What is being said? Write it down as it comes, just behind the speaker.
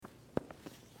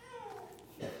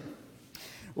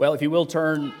Well, if you will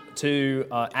turn to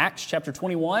Acts chapter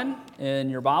 21 in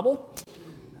your Bible.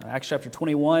 Acts chapter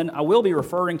 21. I will be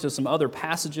referring to some other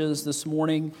passages this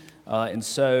morning, and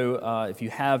so if you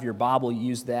have your Bible,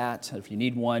 use that. If you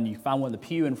need one, you find one in the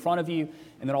pew in front of you.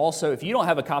 And then also, if you don't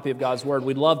have a copy of God's Word,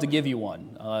 we'd love to give you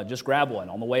one. Just grab one.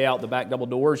 On the way out the back double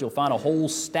doors, you'll find a whole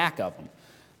stack of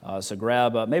them. So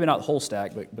grab, maybe not the whole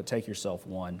stack, but take yourself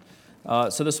one.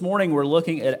 So this morning we're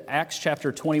looking at Acts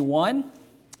chapter 21.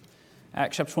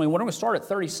 Acts chapter 21. We're going to start at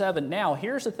 37. Now,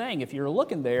 here's the thing. If you're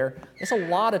looking there, it's a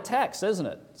lot of text, isn't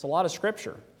it? It's a lot of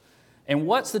Scripture. And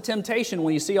what's the temptation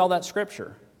when you see all that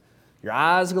Scripture? Your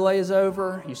eyes glaze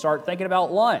over. You start thinking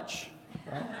about lunch.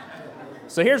 Right?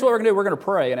 So here's what we're going to do. We're going to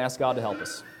pray and ask God to help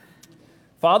us.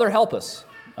 Father, help us.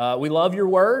 We love your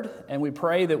word, and we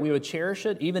pray that we would cherish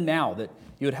it even now, that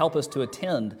you would help us to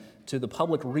attend to the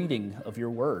public reading of your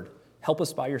word. Help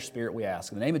us by your Spirit, we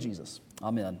ask. In the name of Jesus,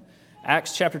 amen.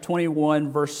 Acts chapter 21,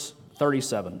 verse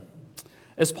 37.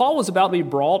 As Paul was about to be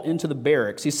brought into the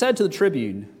barracks, he said to the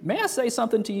tribune, "May I say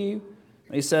something to you?"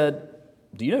 And he said,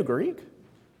 "Do you know Greek?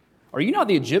 Are you not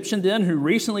the Egyptian then who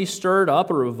recently stirred up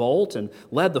a revolt and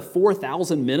led the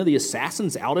 4,000 men of the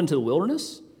assassins out into the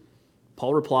wilderness?"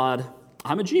 Paul replied,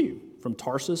 "I'm a Jew from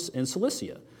Tarsus in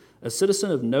Cilicia, a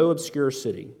citizen of no obscure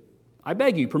city. I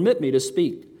beg you, permit me to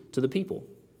speak to the people."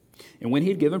 And when he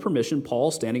had given permission,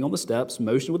 Paul, standing on the steps,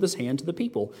 motioned with his hand to the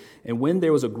people. And when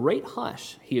there was a great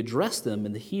hush, he addressed them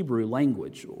in the Hebrew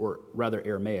language, or rather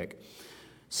Aramaic,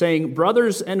 saying,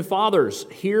 "Brothers and fathers,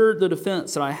 hear the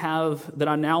defense that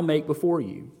I now make before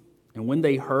you." And when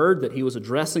they heard that he was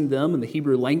addressing them in the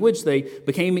Hebrew language, they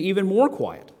became even more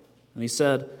quiet. And he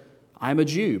said, "I am a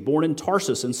Jew, born in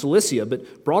Tarsus in Cilicia,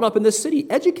 but brought up in this city,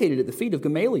 educated at the feet of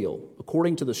Gamaliel,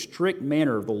 according to the strict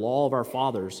manner of the law of our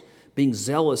fathers, being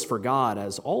zealous for God,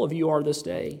 as all of you are this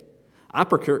day. I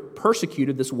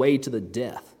persecuted this way to the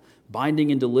death,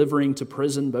 binding and delivering to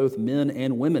prison both men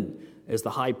and women, as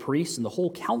the high priest and the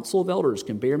whole council of elders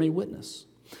can bear me witness.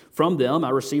 From them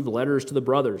I received letters to the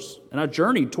brothers, and I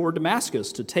journeyed toward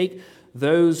Damascus to take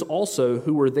those also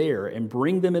who were there and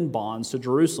bring them in bonds to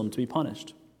Jerusalem to be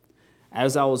punished.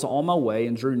 As I was on my way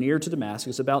and drew near to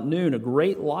Damascus about noon, a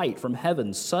great light from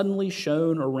heaven suddenly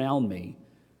shone around me.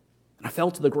 And I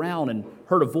fell to the ground and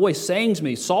heard a voice saying to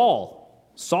me, 'Saul,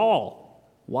 Saul,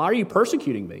 why are you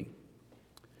persecuting me?'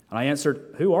 And I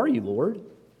answered, 'Who are you, Lord?'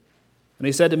 And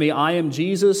he said to me, 'I am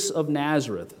Jesus of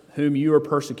Nazareth, whom you are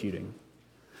persecuting.'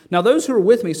 Now those who were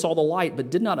with me saw the light, but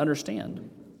did not understand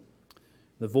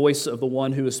the voice of the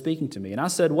one who was speaking to me. And I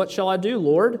said, 'What shall I do,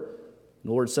 Lord?' And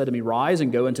the Lord said to me, 'Rise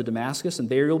and go into Damascus, and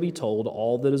there you'll be told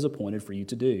all that is appointed for you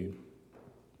to do.'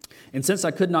 And since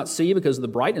I could not see because of the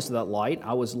brightness of that light,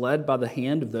 I was led by the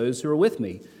hand of those who were with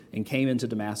me and came into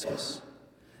Damascus.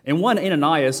 And one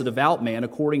Ananias, a devout man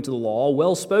according to the law,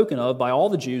 well spoken of by all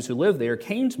the Jews who lived there,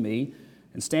 came to me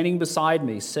and standing beside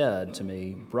me said to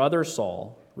me, 'Brother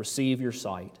Saul, receive your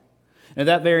sight.' And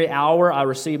at that very hour I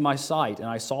received my sight, and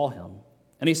I saw him.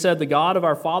 And he said, 'The God of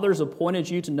our fathers appointed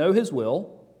you to know his will,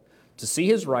 to see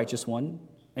his righteous one,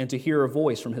 and to hear a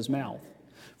voice from his mouth.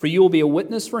 For you will be a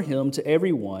witness for him to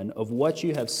everyone of what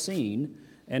you have seen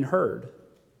and heard.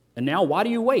 And now why do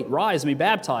you wait? Rise and be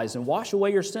baptized and wash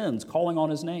away your sins, calling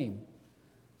on his name.'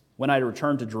 When I had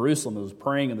returned to Jerusalem and was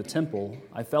praying in the temple,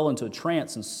 I fell into a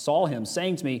trance and saw him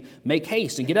saying to me, 'Make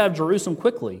haste and get out of Jerusalem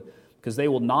quickly, because they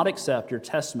will not accept your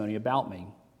testimony about me.'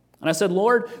 And I said,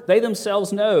 'Lord, they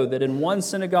themselves know that in one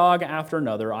synagogue after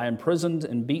another I imprisoned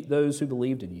and beat those who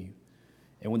believed in you.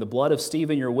 And when the blood of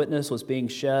Stephen, your witness, was being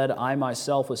shed, I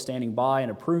myself was standing by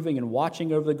and approving and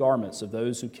watching over the garments of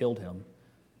those who killed him.'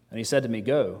 And he said to me,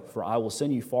 'Go, for I will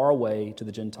send you far away to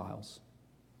the Gentiles.'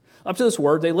 Up to this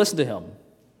word they listened to him.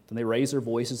 Then they raised their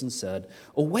voices and said,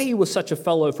 'Away with such a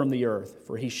fellow from the earth,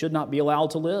 for he should not be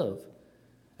allowed to live.'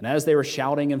 And as they were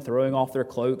shouting and throwing off their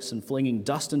cloaks and flinging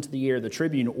dust into the air, the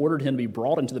tribune ordered him to be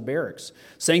brought into the barracks,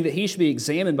 saying that he should be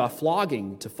examined by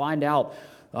flogging to find out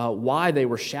why they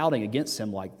were shouting against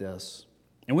him like this.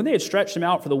 And when they had stretched him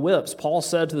out for the whips, Paul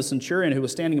said to the centurion who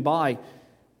was standing by,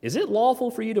 'Is it lawful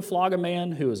for you to flog a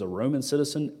man who is a Roman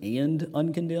citizen and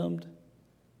uncondemned?'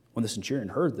 When the centurion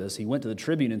heard this, he went to the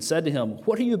tribune and said to him,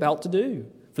 'What are you about to do?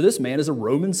 For this man is a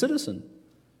Roman citizen.'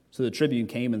 So the tribune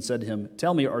came and said to him,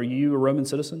 'Tell me, are you a Roman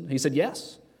citizen?' He said,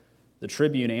 'Yes.' The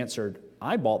tribune answered,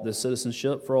 'I bought this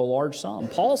citizenship for a large sum.'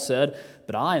 Paul said,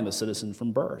 'But I am a citizen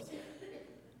from birth.'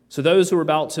 So those who were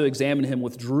about to examine him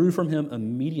withdrew from him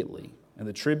immediately, and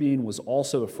the tribune was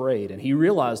also afraid, and he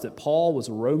realized that Paul was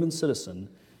a Roman citizen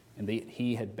and that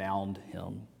he had bound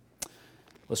him."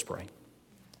 Let's pray.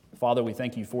 Father, we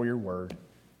thank you for your word.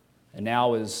 And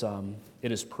now as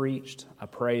it is preached, I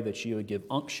pray that you would give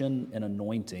unction and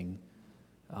anointing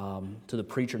to the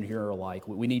preacher and hearer alike.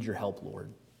 We need your help,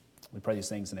 Lord. We pray these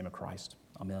things in the name of Christ.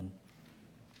 Amen.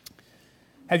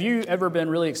 Have you ever been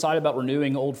really excited about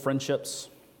renewing old friendships?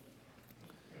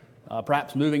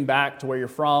 Perhaps moving back to where you're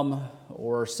from,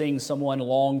 or seeing someone a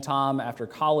long time after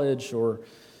college,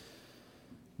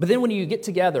 but then when you get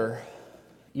together,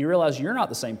 you realize you're not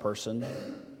the same person,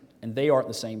 and they aren't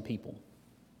the same people.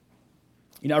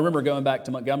 You know, I remember going back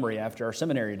to Montgomery after our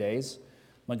seminary days.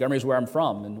 Montgomery is where I'm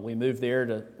from, and we moved there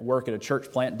to work at a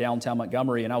church plant in downtown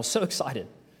Montgomery, and I was so excited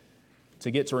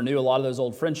to get to renew a lot of those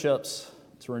old friendships,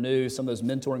 to renew some of those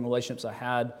mentoring relationships I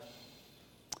had.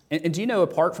 And do you know,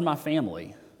 apart from my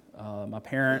family, my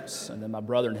parents, and then my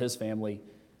brother and his family,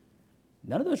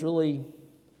 none of those really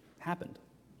happened.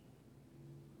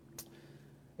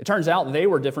 It turns out they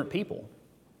were different people,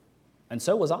 and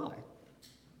so was I.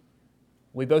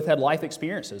 We both had life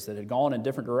experiences that had gone in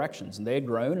different directions, and they had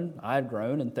grown, and I had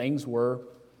grown, and things were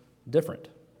different.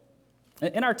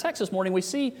 In our text this morning, we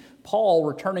see Paul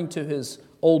returning to his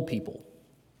old people,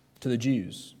 to the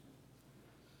Jews.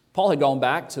 Paul had gone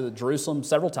back to Jerusalem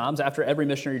several times. After every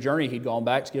missionary journey, he'd gone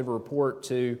back to give a report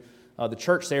to the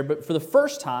church there. But for the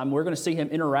first time, we're going to see him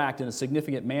interact in a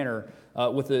significant manner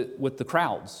with the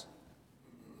crowds,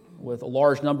 with a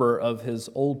large number of his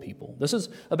old people. This is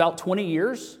about 20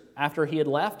 years after he had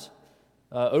left,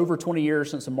 over 20 years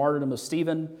since the martyrdom of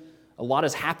Stephen. A lot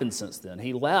has happened since then.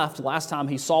 He left, last time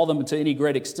he saw them to any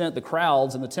great extent, the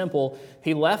crowds in the temple,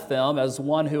 he left them as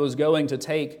one who was going to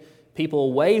take people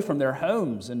away from their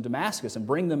homes in Damascus and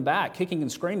bring them back, kicking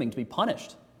and screaming, to be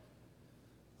punished.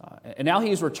 And now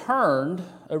he's returned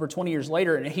over 20 years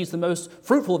later, and he's the most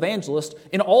fruitful evangelist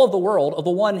in all of the world of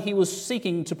the one he was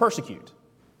seeking to persecute.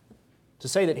 To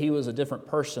say that he was a different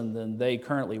person than they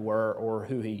currently were or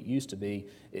who he used to be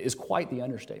is quite the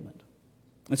understatement.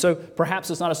 And so perhaps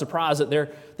it's not a surprise that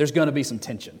there's going to be some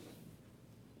tension,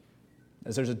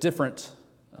 as there's a difference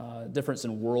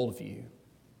in worldview.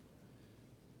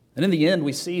 And in the end,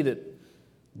 we see that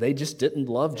they just didn't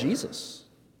love Jesus,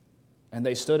 and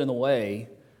they stood in the way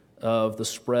of the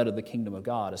spread of the kingdom of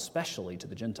God, especially to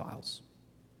the Gentiles.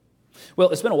 Well,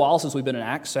 it's been a while since we've been in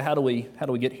Acts, so how do we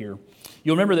get here?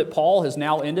 You'll remember that Paul has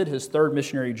now ended his third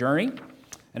missionary journey,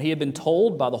 and he had been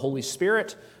told by the Holy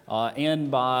Spirit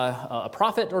and by a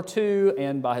prophet or two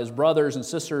and by his brothers and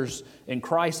sisters in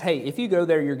Christ, hey, if you go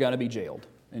there, you're going to be jailed.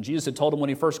 And Jesus had told him when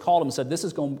he first called him and said, this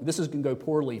is going to go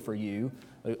poorly for you,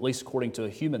 at least according to a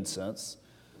human sense.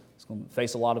 It's going to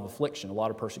face a lot of affliction, a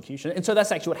lot of persecution. And so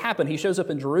that's actually what happened. He shows up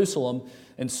in Jerusalem,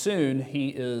 and soon he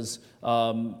is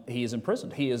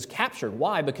imprisoned. He is captured.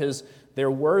 Why? Because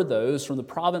there were those from the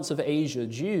province of Asia,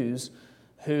 Jews,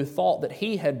 who thought that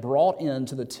he had brought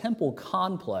into the temple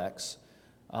complex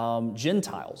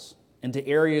Gentiles into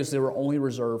areas that were only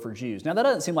reserved for Jews. Now, that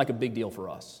doesn't seem like a big deal for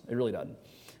us. It really doesn't.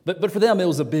 But for them, it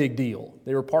was a big deal.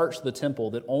 They were parts of the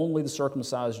temple that only the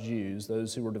circumcised Jews,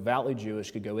 those who were devoutly Jewish,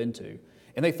 could go into.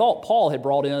 And they thought Paul had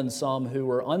brought in some who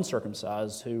were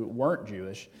uncircumcised, who weren't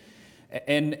Jewish,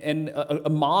 and a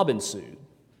mob ensued.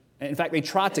 And in fact, they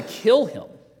tried to kill him.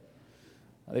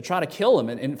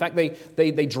 And in fact,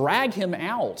 they dragged him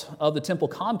out of the temple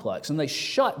complex, and they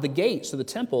shut the gates of the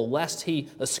temple lest he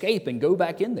escape and go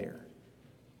back in there.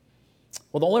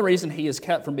 Well, the only reason he is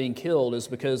kept from being killed is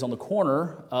because on the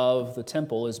corner of the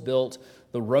temple is built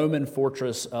the Roman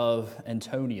fortress of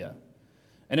Antonia.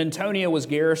 And Antonia was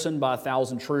garrisoned by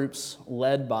 1,000 troops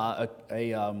led by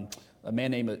a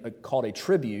man called a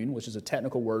tribune, which is a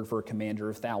technical word for a commander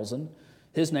of 1,000.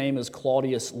 His name is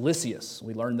Claudius Lysias.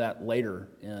 We learned that later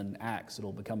in Acts.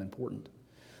 It'll become important.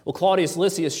 Well, Claudius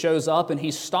Lysias shows up and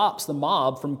he stops the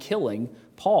mob from killing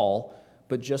Paul,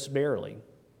 but just barely.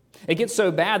 It gets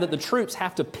so bad that the troops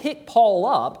have to pick Paul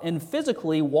up and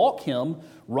physically walk him,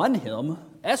 run him,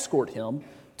 escort him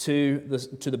to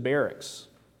the barracks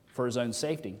for his own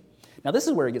safety. Now, this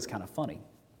is where it gets kind of funny.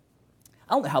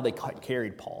 I don't know how they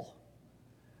carried Paul.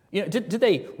 You know, did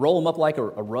they roll him up like a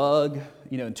rug,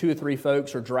 and 2 or 3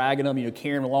 folks are dragging him,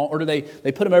 carrying him along, or do they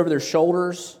put him over their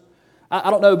shoulders? I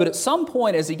don't know, but at some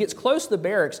point as he gets close to the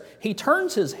barracks, he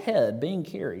turns his head, being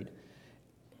carried.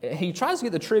 He tries to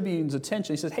get the tribune's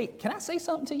attention. He says, hey, can I say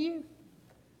something to you?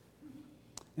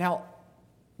 Now,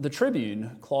 the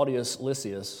tribune, Claudius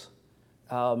Lysias,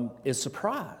 is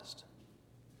surprised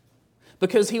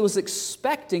because he was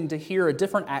expecting to hear a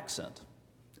different accent,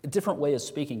 a different way of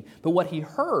speaking. But what he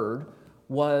heard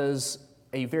was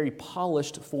a very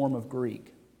polished form of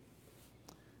Greek.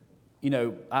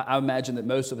 I imagine that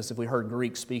most of us, if we heard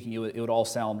Greek speaking, it would all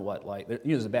sound like,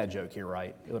 there's a bad joke here,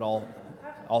 right? It would all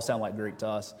sound like Greek to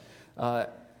us.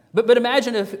 But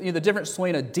imagine if the difference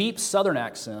between a deep Southern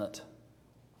accent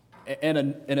and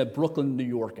a Brooklyn, New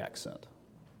York accent.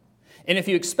 And if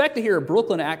you expect to hear a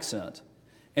Brooklyn accent,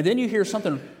 and then you hear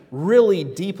something really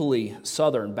deeply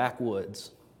Southern,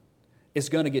 backwoods, it's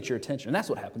going to get your attention. And that's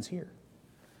what happens here.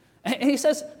 And he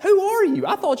says, "Who are you?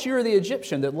 I thought you were the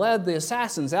Egyptian that led the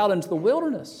assassins out into the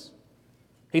wilderness."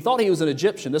 He thought he was an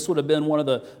Egyptian. This would have been one of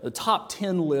the top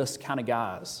 10 list kind of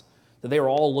guys that they were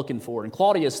all looking for. And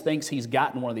Claudius thinks he's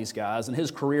gotten one of these guys, and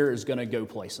his career is going to go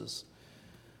places.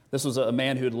 This was a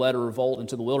man who had led a revolt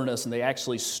into the wilderness, and they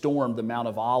actually stormed the Mount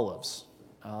of Olives,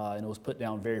 and it was put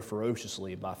down very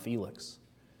ferociously by Felix.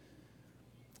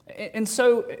 And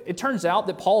so it turns out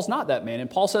that Paul's not that man. And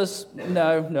Paul says,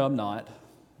 no, I'm not.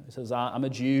 He says, I'm a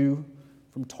Jew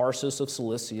from Tarsus of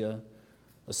Cilicia,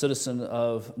 a citizen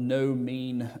of no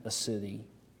mean city.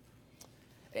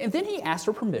 And then he asked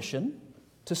for permission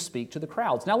to speak to the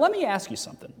crowds. Now, let me ask you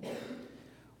something.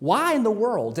 Why in the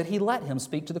world did he let him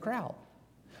speak to the crowd?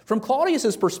 From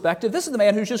Claudius's perspective, this is the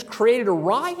man who's just created a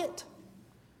riot.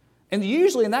 And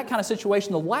usually in that kind of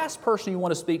situation, the last person you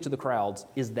want to speak to the crowds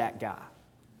is that guy.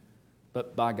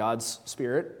 But by God's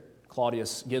Spirit,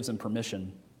 Claudius gives him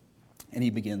permission, and he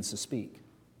begins to speak.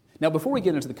 Now, before we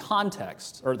get into the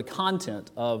context or the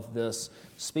content of this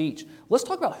speech, let's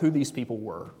talk about who these people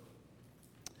were.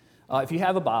 If you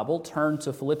have a Bible, turn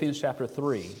to Philippians chapter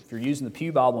 3. If you're using the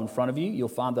Pew Bible in front of you, you'll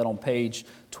find that on page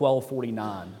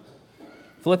 1249.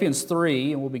 Philippians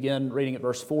 3, and we'll begin reading at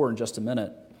verse 4 in just a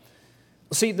minute.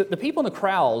 See, the people in the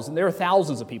crowds, and there are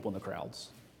thousands of people in the crowds.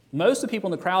 Most of the people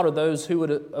in the crowd are those who would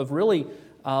have really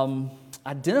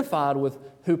identified with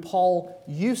who Paul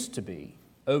used to be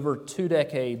over 2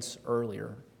 decades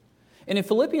earlier. And in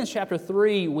Philippians chapter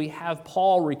 3, we have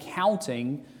Paul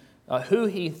recounting who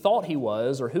he thought he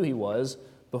was, or who he was,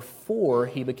 before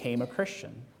he became a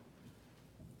Christian.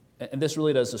 And this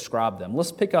really does describe them.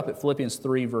 Let's pick up at Philippians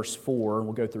 3, verse 4, and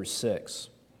we'll go through 6.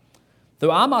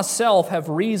 "Though I myself have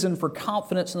reason for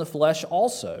confidence in the flesh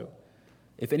also.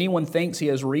 If anyone thinks he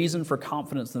has reason for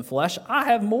confidence in the flesh, I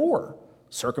have more.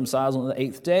 Circumcised on the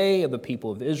 8th day, of the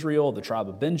people of Israel, of the tribe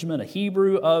of Benjamin, a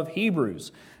Hebrew of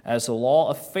Hebrews, as to the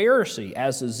law, a Pharisee,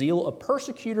 as to zeal, a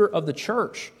persecutor of the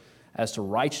church, as to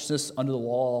righteousness under the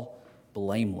law,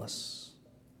 blameless."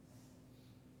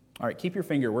 All right, keep your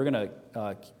finger. We're going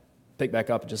to pick back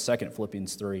up in just a second at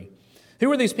Philippians 3. Who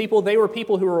were these people? They were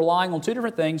people who were relying on two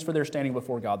different things for their standing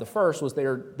before God. The first was they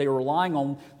were relying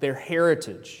on their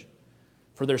heritage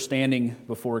for their standing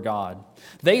before God.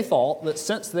 They thought that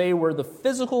since they were the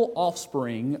physical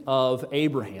offspring of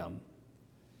Abraham,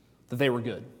 that they were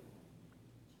good.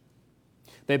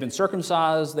 They had been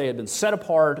circumcised, they had been set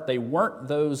apart, they weren't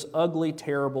those ugly,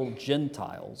 terrible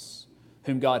Gentiles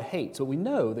whom God hates. But we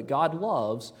know that God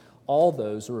loves all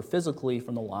those who are physically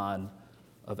from the line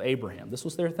of Abraham. This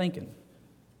was their thinking.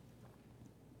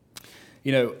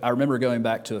 You know, I remember going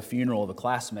back to a funeral of a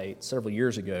classmate several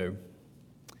years ago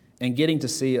and getting to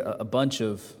see a bunch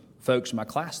of folks in my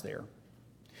class there.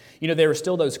 You know, there were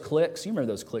still those cliques. You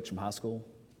remember those cliques from high school?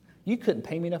 You couldn't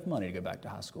pay me enough money to go back to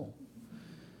high school.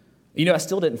 You know, I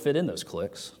still didn't fit in those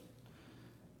cliques.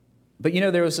 But you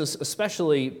know, there was this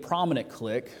especially prominent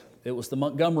clique. It was the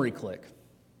Montgomery clique.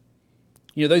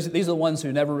 You know, these are the ones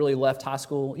who never really left high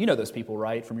school. You know those people,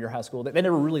 right, from your high school? They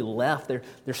never really left.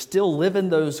 They're still living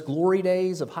those glory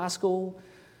days of high school.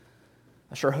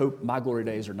 I sure hope my glory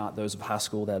days are not those of high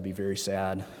school. That would be very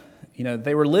sad. You know,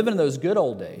 they were living those good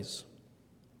old days.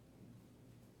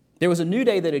 There was a new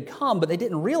day that had come, but they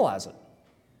didn't realize it.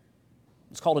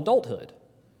 It's called adulthood.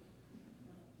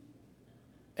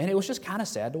 And it was just kind of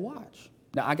sad to watch.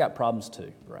 Now, I got problems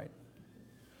too, right?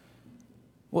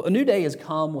 Well, a new day has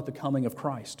come with the coming of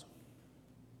Christ.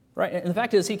 Right? And the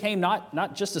fact is, he came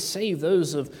not just to save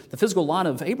those of the physical line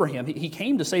of Abraham. He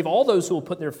came to save all those who will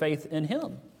put their faith in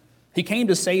him. He came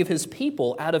to save his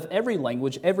people out of every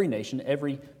language, every nation,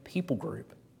 every people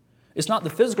group. It's not the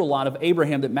physical line of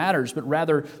Abraham that matters, but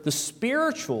rather the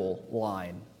spiritual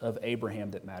line of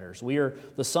Abraham that matters. We are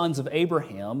the sons of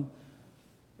Abraham.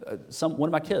 One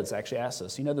of my kids actually asked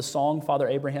us, you know the song, Father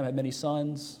Abraham had many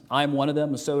sons? I am one of them,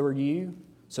 and so are you.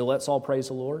 So let's all praise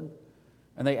the Lord.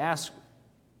 And they ask,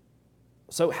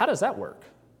 so how does that work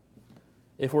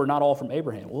if we're not all from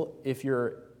Abraham? Well, if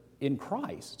you're in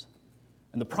Christ,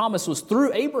 and the promise was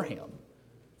through Abraham,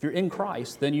 if you're in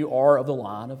Christ, then you are of the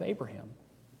line of Abraham.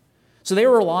 So they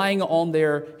were relying on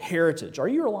their heritage. Are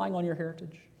you relying on your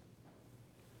heritage?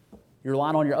 You're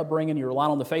relying on your upbringing, you're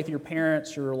relying on the faith of your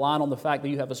parents, you're relying on the fact that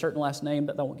you have a certain last name,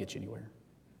 that won't get you anywhere.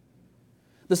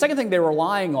 The second thing they were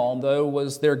relying on, though,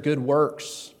 was their good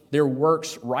works, their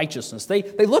works righteousness. They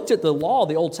looked at the law,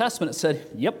 the Old Testament, and said,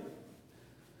 yep,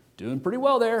 doing pretty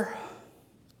well there.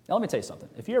 Now, let me tell you something.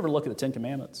 If you ever look at the Ten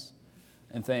Commandments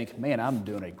and think, man, I'm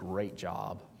doing a great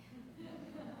job,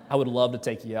 I would love to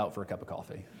take you out for a cup of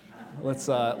coffee. Let's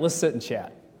sit and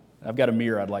chat. I've got a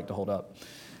mirror I'd like to hold up.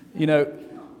 You know,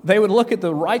 they would look at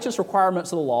the righteous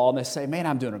requirements of the law and they say, man,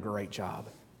 I'm doing a great job.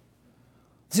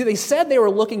 See, they said they were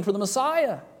looking for the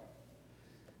Messiah,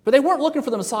 but they weren't looking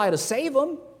for the Messiah to save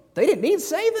them. They didn't need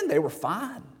saving. They were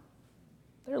fine.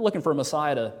 They were looking for a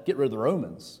Messiah to get rid of the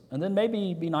Romans, and then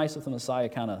maybe be nice if the Messiah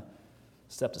kind of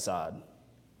stepped aside.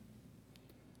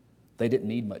 They didn't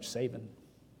need much saving.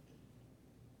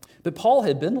 But Paul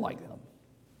had been like them.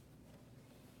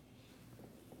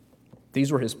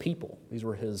 These were his people. These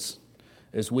were his,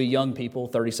 as we young people,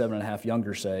 37 and a half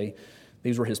younger say,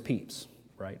 these were his peeps,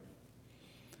 right?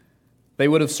 They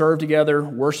would have served together,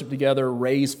 worshiped together,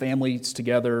 raised families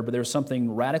together, but there's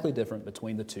something radically different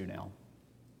between the two now.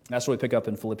 That's what we pick up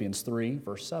in Philippians 3,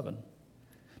 verse 7.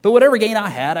 But whatever gain I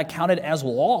had, I counted as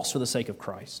loss for the sake of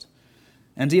Christ.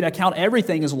 Indeed, I count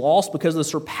everything as loss because of the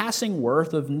surpassing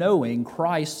worth of knowing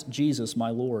Christ Jesus my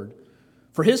Lord.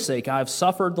 For his sake I have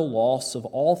suffered the loss of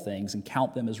all things and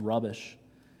count them as rubbish,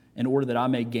 in order that I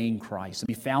may gain Christ and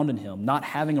be found in him, not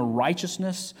having a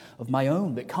righteousness of my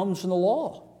own that comes from the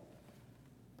law,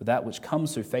 but that which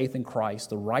comes through faith in Christ,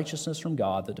 the righteousness from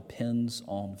God that depends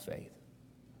on faith.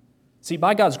 See,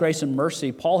 by God's grace and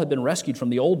mercy, Paul had been rescued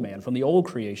from the old man, from the old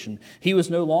creation. He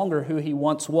was no longer who he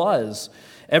once was.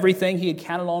 Everything he had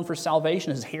counted on for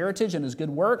salvation, his heritage and his good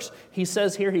works, he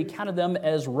says here he counted them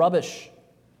as rubbish.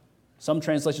 Some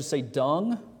translations say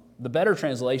dung. The better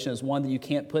translation is one that you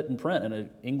can't put in print in an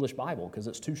English Bible because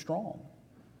it's too strong.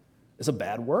 It's a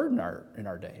bad word in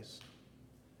our days.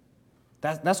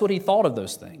 That's what he thought of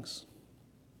those things.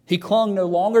 He clung no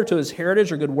longer to his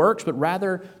heritage or good works, but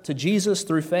rather to Jesus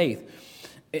through faith.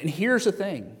 And here's the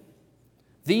thing.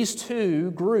 These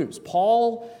two groups,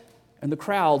 Paul and the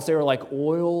crowds, they were like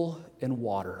oil and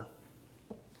water.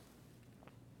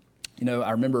 You know,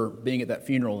 I remember being at that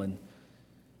funeral and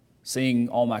seeing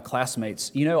all my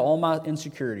classmates. You know, all my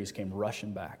insecurities came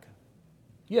rushing back.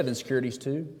 You have insecurities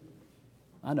too?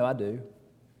 I know I do.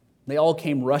 They all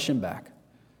came rushing back.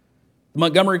 The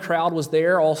Montgomery crowd was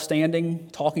there, all standing,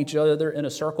 talking to each other in a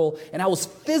circle, and I was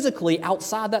physically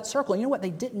outside that circle. And you know what?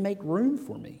 They didn't make room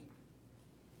for me.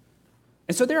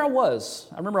 And so there I was.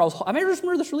 I just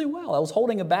remember this really well. I was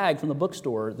holding a bag from the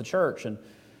bookstore at the church, and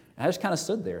I just kind of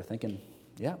stood there thinking,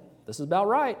 yeah, this is about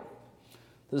right.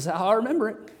 This is how I remember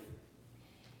it.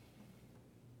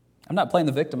 I'm not playing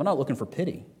the victim. I'm not looking for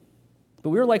pity.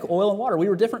 But we were like oil and water. We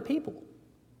were different people.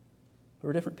 We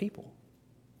were different people.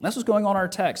 And that's what's going on in our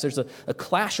text. There's a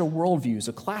clash of worldviews,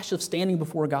 a clash of standing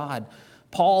before God.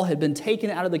 Paul had been taken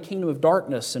out of the kingdom of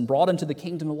darkness and brought into the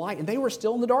kingdom of light, and they were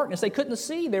still in the darkness. They couldn't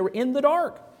see. They were in the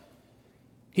dark.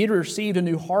 He had received a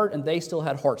new heart, and they still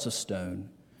had hearts of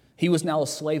stone. He was now a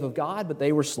slave of God, but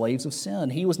they were slaves of sin.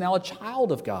 He was now a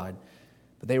child of God,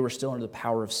 but they were still under the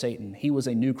power of Satan. He was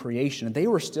a new creation, and they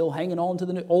were still hanging on to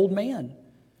the old man.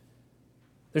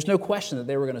 There's no question that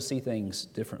they were going to see things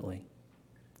differently.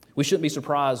 We shouldn't be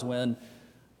surprised when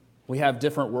we have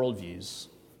different worldviews.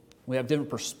 We have different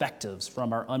perspectives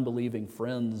from our unbelieving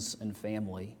friends and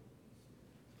family.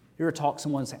 You ever talk to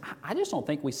someone and say, I just don't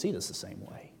think we see this the same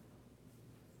way.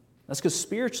 That's because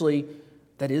spiritually,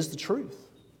 that is the truth.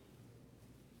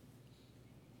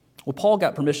 Well, Paul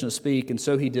got permission to speak, and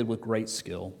so he did with great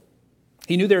skill.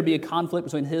 He knew there would be a conflict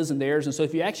between his and theirs, and so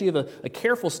if you actually have a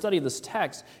careful study of this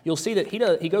text, you'll see that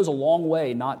he goes a long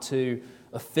way not to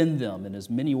offend them in as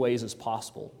many ways as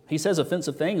possible. He says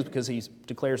offensive things because he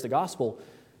declares the gospel,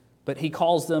 but he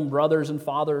calls them brothers and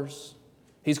fathers.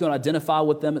 He's going to identify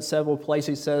with them at several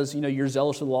places. He says, you're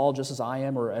zealous for the law just as I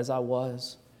am or as I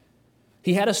was.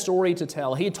 He had a story to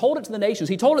tell. He had told it to the nations.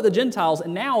 He told it to the Gentiles,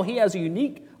 and now he has a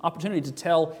unique opportunity to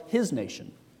tell his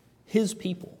nation, his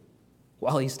people,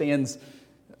 while he stands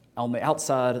on the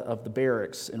outside of the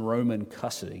barracks in Roman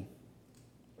custody.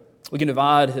 We can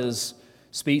divide his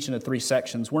speech into three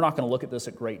sections. We're not going to look at this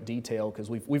at great detail because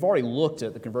we've already looked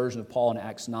at the conversion of Paul in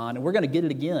Acts 9, and we're going to get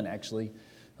it again, actually,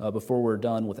 before we're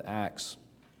done with Acts.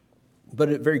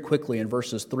 But very quickly, in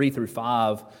verses 3 through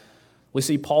 5, we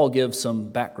see Paul give some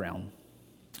background.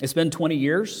 It's been 20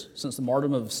 years since the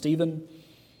martyrdom of Stephen,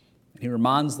 and he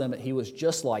reminds them that he was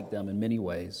just like them in many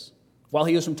ways. While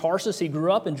he was from Tarsus, he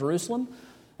grew up in Jerusalem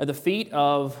at the feet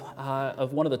of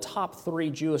one of the top 3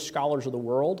 Jewish scholars of the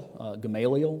world,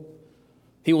 Gamaliel.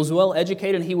 He was well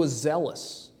educated and he was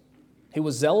zealous. He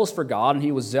was zealous for God and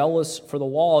he was zealous for the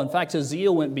law. In fact, his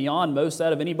zeal went beyond most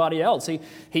that of anybody else.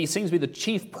 He seems to be the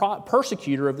chief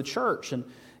persecutor of the church. And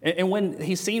And when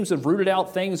he seems to have rooted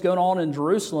out things going on in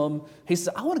Jerusalem, he says,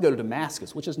 I want to go to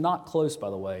Damascus, which is not close, by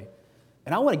the way,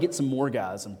 and I want to get some more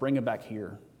guys and bring them back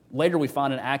here. Later we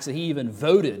find in Acts that he even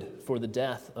voted for the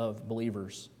death of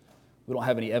believers. We don't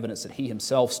have any evidence that he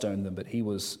himself stoned them, but he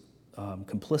was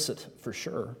complicit for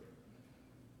sure.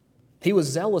 He was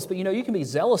zealous, but you can be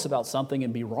zealous about something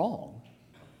and be wrong.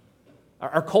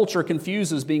 Our culture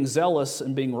confuses being zealous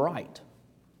and being right.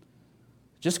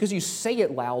 Just because you say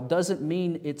it loud doesn't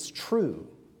mean it's true.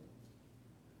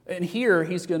 And here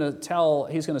he's going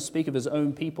to speak of his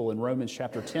own people in Romans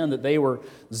chapter 10, that they were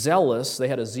zealous, they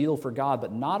had a zeal for God,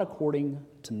 but not according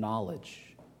to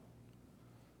knowledge.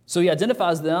 So he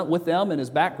identifies with them in his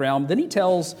background. Then he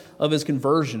tells of his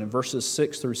conversion in verses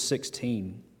 6 through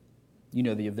 16. You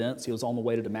know the events. He was on the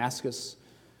way to Damascus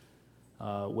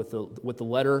with the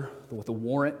letter, with the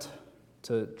warrant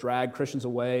to drag Christians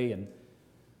away, and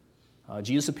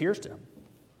Jesus appears to him,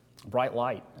 a bright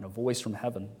light and a voice from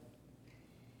heaven.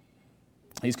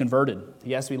 He's converted.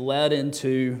 He has to be led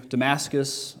into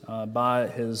Damascus by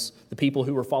the people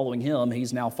who were following him.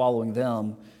 He's now following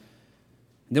them.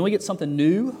 And then we get something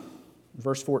new.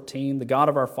 Verse 14, the God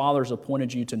of our fathers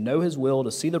appointed you to know his will,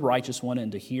 to see the righteous one,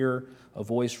 and to hear a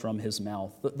voice from his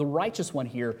mouth. The righteous one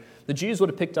here, the Jews would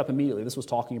have picked up immediately. This was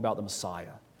talking about the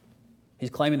Messiah. He's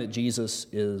claiming that Jesus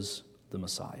is the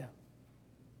Messiah.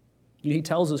 He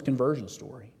tells his conversion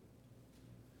story.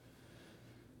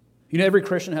 Every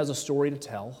Christian has a story to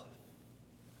tell.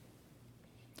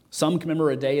 Some can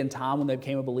remember a day and time when they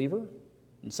became a believer,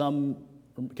 and some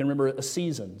can remember a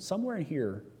season. Somewhere in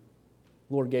here,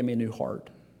 the Lord gave me a new heart.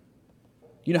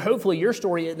 Hopefully your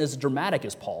story isn't as dramatic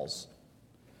as Paul's.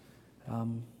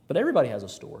 But everybody has a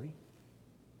story.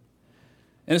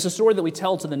 And it's a story that we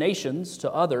tell to the nations,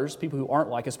 to others, people who aren't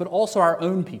like us, but also our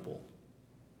own people.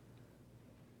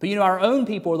 But our own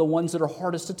people are the ones that are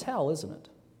hardest to tell, isn't it?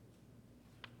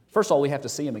 First of all, we have to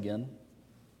see them again.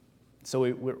 So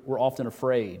we're often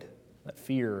afraid. That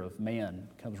fear of man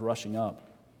comes rushing up.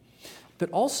 But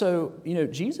also,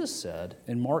 Jesus said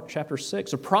in Mark chapter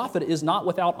 6, a prophet is not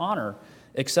without honor,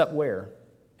 except where?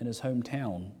 In his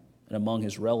hometown and among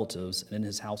his relatives and in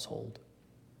his household.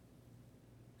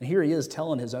 And here he is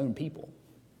telling his own people.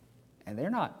 And they're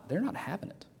not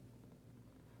having it.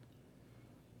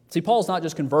 See, Paul's not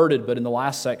just converted, but in the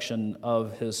last section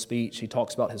of his speech, he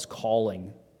talks about his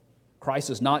calling. Christ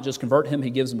does not just convert him, he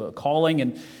gives him a calling.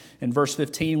 And in verse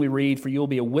 15 we read, for you will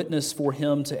be a witness for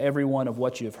him to everyone of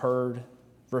what you have heard.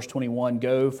 Verse 21,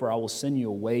 go, for I will send you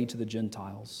away to the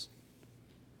Gentiles.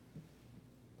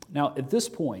 Now, at this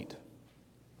point,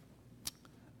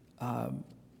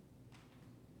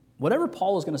 whatever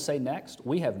Paul is going to say next,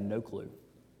 we have no clue.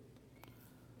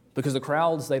 Because the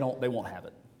crowds, they won't have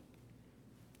it.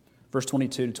 Verse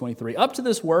 22 to 23, up to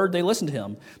this word they listened to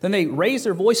him. Then they raised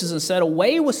their voices and said,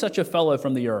 away with such a fellow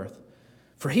from the earth,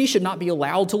 for he should not be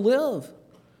allowed to live.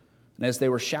 And as they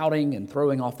were shouting and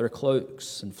throwing off their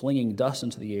cloaks and flinging dust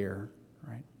into the air.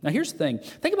 Right? Now here's the thing.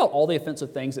 Think about all the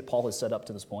offensive things that Paul has said up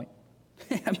to this point.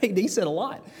 He said a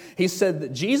lot. He said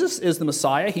that Jesus is the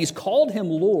Messiah. He's called him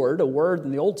Lord, a word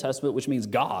in the Old Testament which means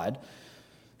God.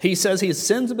 He says his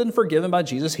sins have been forgiven by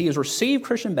Jesus. He has received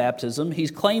Christian baptism. He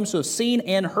claims to have seen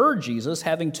and heard Jesus,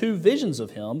 having 2 visions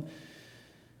of him.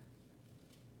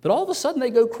 But all of a sudden they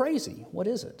go crazy. What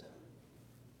is it?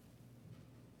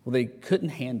 Well, they couldn't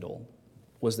handle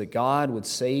was that God would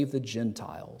save the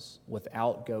Gentiles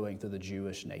without going through the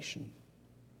Jewish nation.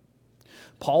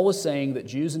 Paul was saying that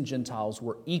Jews and Gentiles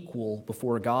were equal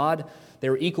before God. They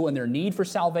were equal in their need for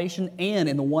salvation and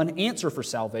in the one answer for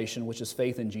salvation, which is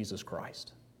faith in Jesus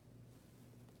Christ.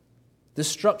 This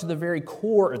struck to the very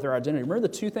core of their identity. Remember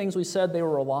the 2 things we said they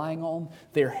were relying on?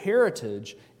 Their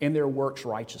heritage and their works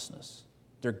righteousness,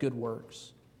 their good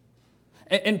works.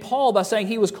 And Paul, by saying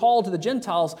he was called to the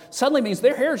Gentiles, suddenly means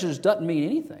their heritage doesn't mean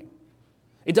anything.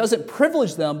 It doesn't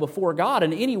privilege them before God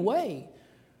in any way.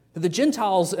 The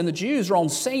Gentiles and the Jews are on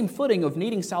the same footing of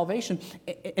needing salvation.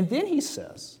 And then he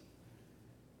says,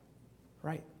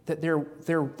 right, that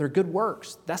their good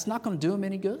works, that's not going to do them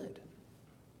any good.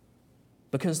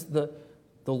 Because the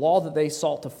law that they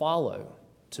sought to follow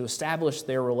to establish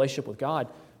their relationship with God,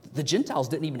 the Gentiles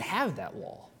didn't even have that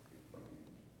law.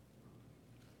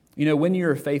 When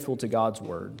you're faithful to God's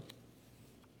word,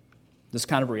 this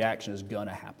kind of reaction is going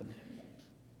to happen.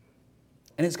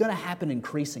 And it's going to happen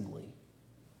increasingly.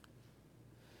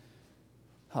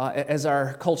 As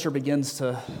our culture begins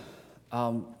to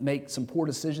make some poor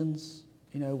decisions,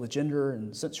 with gender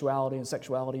and sensuality and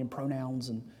sexuality and pronouns,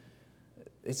 and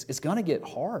it's going to get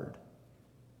hard.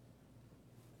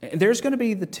 And there's going to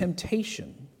be the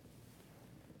temptation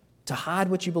to hide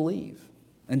what you believe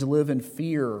and to live in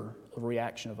fear of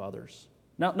reaction of others.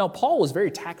 Now Paul was very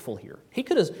tactful here. He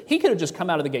could have just come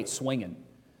out of the gate swinging,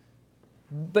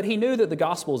 but he knew that the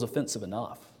gospel is offensive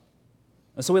enough.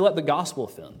 And so we let the gospel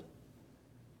offend. And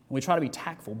we try to be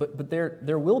tactful, but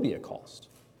there will be a cost.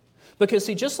 Because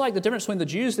see, just like the difference between the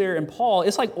Jews there and Paul,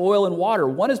 it's like oil and water.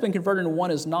 One has been converted and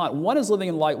one is not. One is living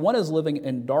in light, one is living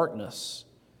in darkness.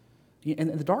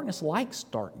 And the darkness likes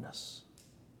darkness.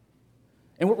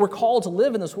 And we're called to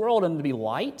live in this world and to be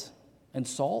light and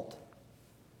salt.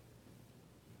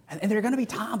 And there are going to be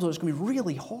times where it's going to be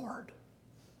really hard.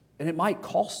 And it might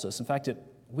cost us. In fact, it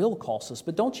will cost us.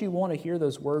 But don't you want to hear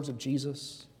those words of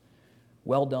Jesus?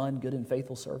 Well done, good and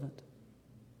faithful servant.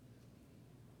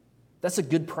 That's a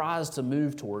good prize to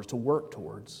move towards, to work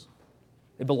towards.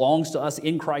 It belongs to us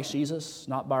in Christ Jesus,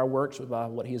 not by our works, but by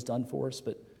what He has done for us.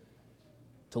 But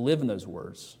to live in those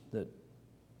words, that,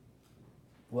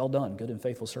 well done, good and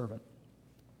faithful servant.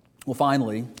 Well,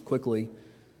 finally, quickly,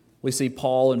 we see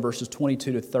Paul in verses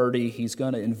 22 to 30. He's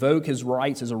going to invoke his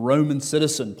rights as a Roman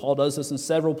citizen. Paul does this in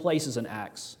several places in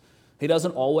Acts. He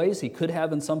doesn't always. He could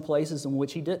have in some places in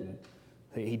which he didn't.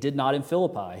 He did not in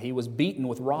Philippi. He was beaten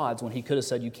with rods when he could have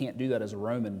said, you can't do that as a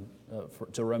Roman,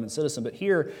 to a Roman citizen. But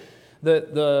here,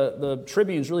 the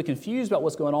tribune's really confused about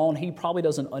what's going on. He probably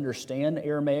doesn't understand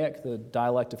Aramaic, the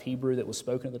dialect of Hebrew that was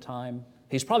spoken at the time.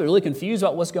 He's probably really confused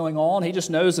about what's going on. He just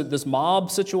knows that this mob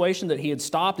situation that he had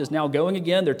stopped is now going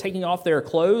again. They're taking off their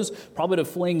clothes, probably to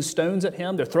fling stones at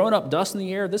him. They're throwing up dust in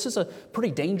the air. This is a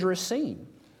pretty dangerous scene.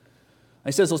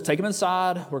 He says, let's take him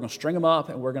inside, we're going to string him up,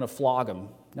 and we're going to flog him.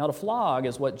 Now, to flog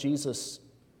is what Jesus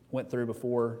went through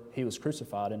before he was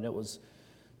crucified, and it was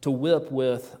to whip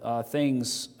with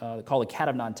things called a cat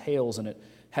of nine tails, and it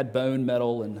had bone,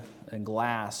 metal, and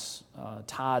glass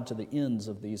tied to the ends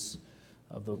of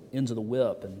the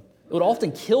whip. And it would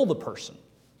often kill the person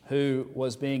who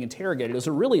was being interrogated. It was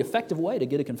a really effective way to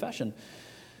get a confession,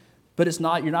 but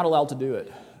you're not allowed to do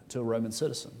it to a Roman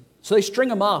citizen. So they string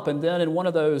him up, and then in one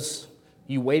of those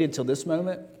you waited till this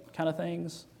moment kind of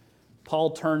things,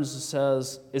 Paul turns and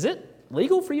says, is it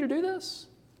legal for you to do this?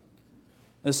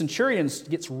 And the centurion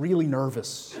gets really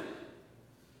nervous.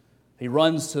 He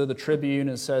runs to the tribune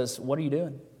and says, what are you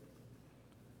doing?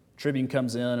 The tribune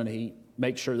comes in and he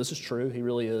makes sure this is true. He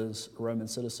really is a Roman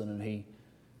citizen. And in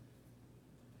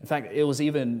fact, it was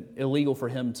even illegal for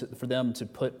them to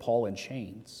put Paul in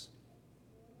chains.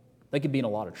 They could be in a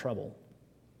lot of trouble.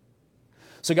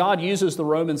 So God uses the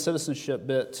Roman citizenship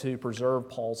bit to preserve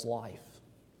Paul's life.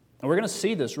 And we're going to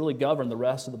see this really govern the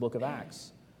rest of the book of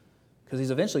Acts, because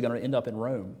he's eventually going to end up in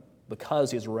Rome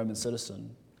because he's a Roman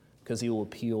citizen, because he will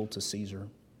appeal to Caesar.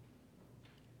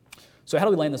 So how do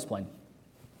we land this plane?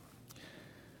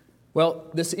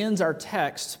 Well, this ends our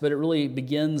text, but it really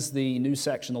begins the new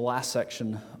section, the last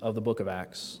section of the book of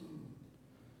Acts.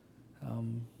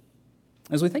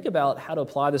 As we think about how to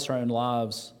apply this to our own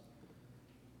lives,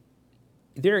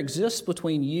 there exists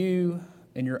between you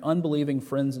and your unbelieving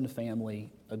friends and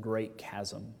family a great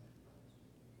chasm.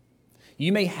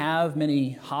 You may have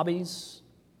many hobbies,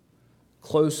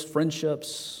 close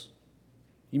friendships.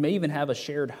 You may even have a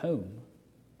shared home.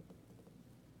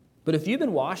 But if you've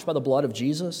been washed by the blood of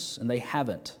Jesus and they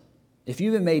haven't, if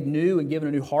you've been made new and given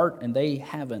a new heart and they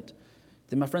haven't,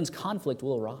 then, my friends, conflict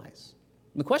will arise.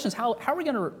 And the question is, how are we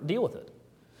going to deal with it?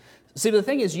 See, the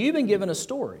thing is, you've been given a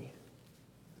story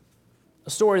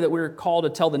that we're called to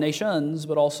tell the nations,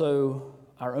 but also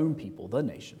our own people, the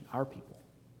nation, our people,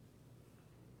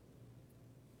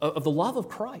 of the love of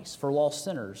Christ for lost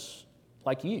sinners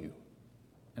like you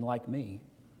and like me,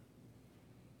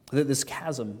 that this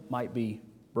chasm might be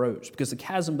broached, because the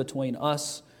chasm between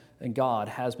us and God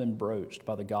has been broached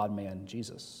by the God-man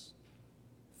Jesus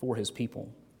for His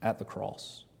people at the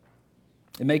cross.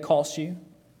 It may cost you.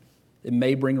 It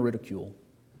may bring ridicule.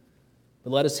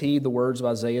 But let us heed the words of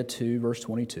Isaiah 2, verse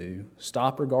 22.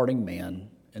 Stop regarding man,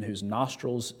 in whose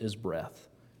nostrils is breath,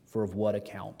 for of what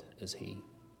account is he?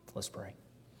 Let's pray.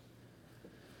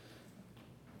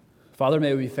 Father,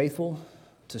 may we be faithful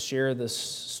to share this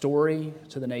story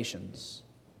to the nations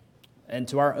and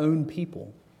to our own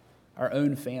people, our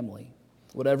own family,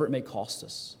 whatever it may cost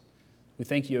us. We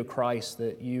thank you, O Christ,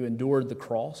 that you endured the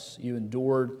cross, you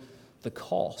endured the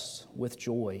cost with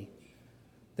joy,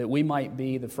 that we might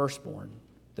be the firstborn,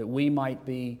 that we might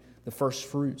be the first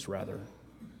fruits, rather,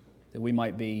 that we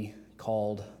might be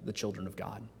called the children of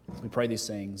God. We pray these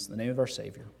things in the name of our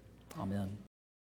Savior. Amen.